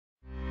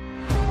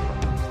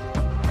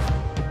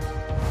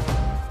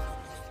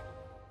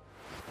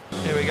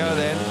go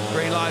then,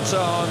 green lights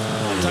on,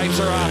 tapes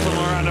are up and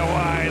we're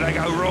underway. They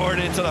go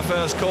roaring into the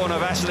first corner.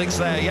 Vaculik's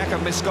there,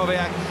 Jakub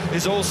Miskowiak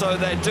is also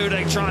there.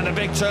 Dudek trying the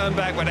big turn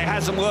back, but it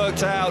hasn't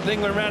worked out.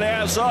 Lindgren around the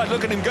outside,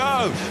 look at him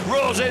go,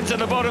 roars into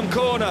the bottom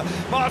corner.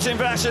 Martin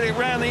Vaculik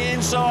round the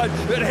inside,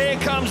 but here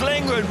comes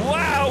Lindgren.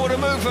 Wow, what a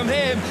move from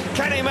him.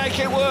 Can he make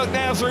it work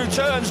now through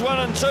turns 1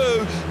 and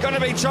 2? Going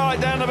to be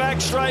tight down the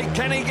back straight.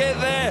 Can he get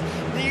there?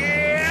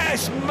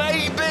 Yes,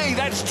 maybe.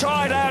 That's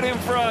tied out in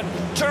front.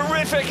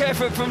 Terrific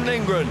effort from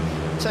Lindgren.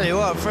 Tell you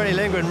what, Freddie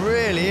Lindgren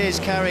really is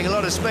carrying a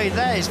lot of speed.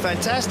 That is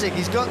fantastic.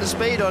 He's got the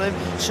speed on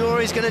him. Sure,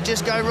 he's going to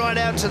just go right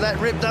out to that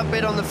ripped up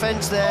bit on the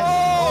fence there.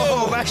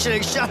 Oh,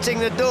 Vaculik shutting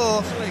the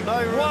door.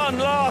 One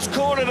last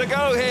corner to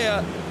go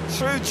here.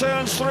 Through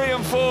turns 3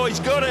 and 4, he's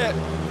got it.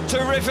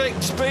 Terrific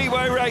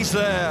speedway race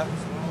there.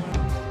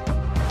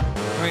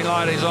 Green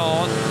light is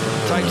on.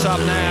 Tapes up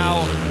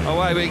now.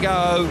 Away we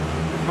go.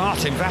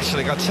 Martin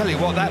Vaculik, I tell you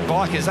what, that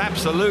bike is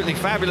absolutely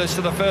fabulous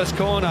to the first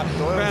corner.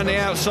 Round the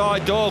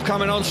outside, Doyle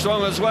coming on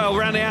strong as well.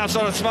 Round the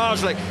outside of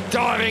Smarslik,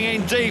 diving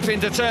in deep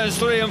into turns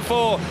 3 and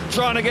 4,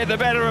 trying to get the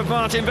better of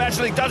Martin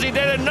Vaculik. Does he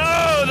get it?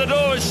 No, the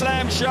door is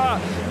slammed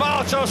shut.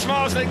 Martos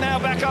Smarslik now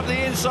back up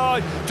the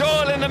inside.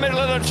 Doyle in the middle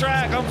of the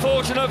track,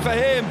 unfortunate for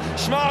him.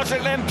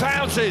 Smarslik then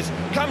pounces,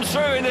 comes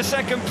through into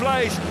second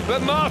place,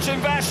 but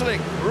Martin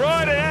Vaculik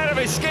riding out of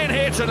his skin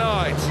here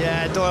tonight.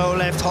 Yeah, Doyle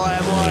left high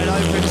and wide,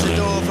 opens the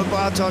door for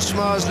Bartosz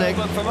Smarslik.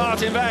 But for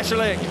Martin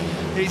Vaculik,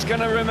 he's going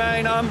to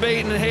remain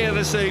unbeaten here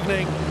this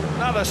evening.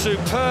 Another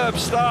superb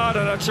start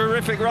and a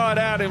terrific ride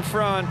out in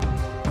front.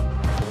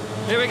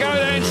 Here we go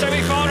then,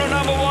 semi-final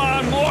number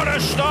 1. What a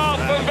start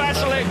from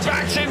Vaculik,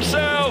 backs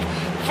himself,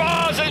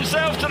 fires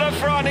himself to the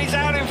front. He's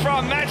out in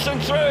front,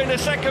 Madsen through into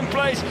second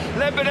place,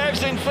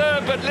 Lebedev's in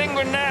third, but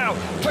Lindgren now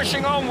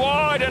pushing on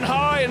wide and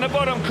high in the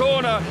bottom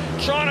corner,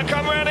 trying to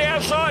come around the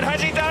outside.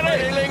 Has he done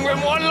it?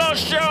 Lindgren, one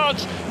last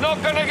chance,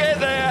 not going to get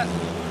there.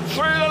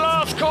 Through the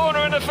last corner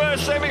in the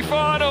first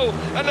semi-final,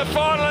 and the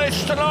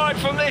finalists tonight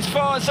from this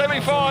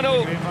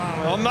semi-final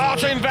are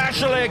Martin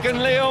Vaculik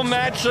and Leon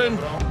Madsen.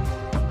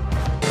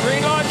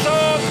 Green lights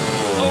on,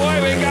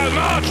 away we go,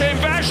 Martin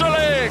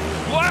Vaculik!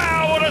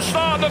 Wow, what a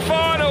start the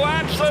final,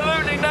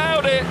 absolutely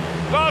nailed it.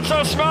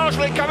 Bartosz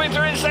Smarslik coming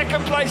through in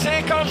second place,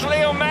 here comes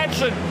Leon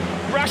Madsen,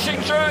 rushing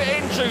through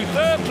into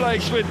third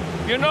place with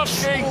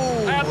Janowski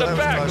out the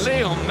back. Close.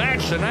 Leon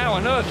Madsen, how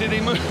on earth did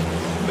he move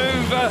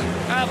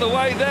out the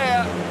way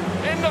there?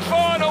 In the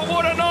final,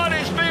 what a night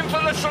it's been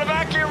for the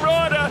Slovakian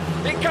rider.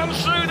 He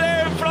comes through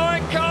there in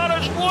flying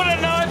colours. What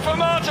a night for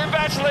Martin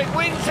Vaculik.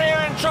 Wins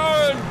here in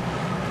Torun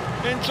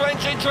in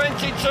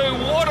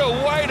 2022. What a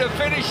way to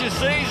finish the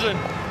season.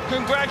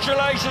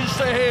 Congratulations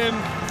to him.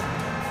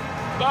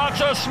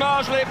 Bartosz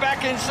Smarslik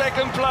back in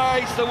second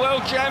place. The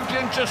world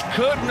champion just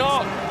could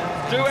not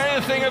do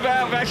anything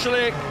about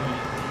Vaculik.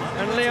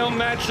 And Leon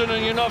Madsen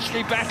and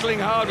Janowski battling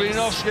hard with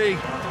Janowski.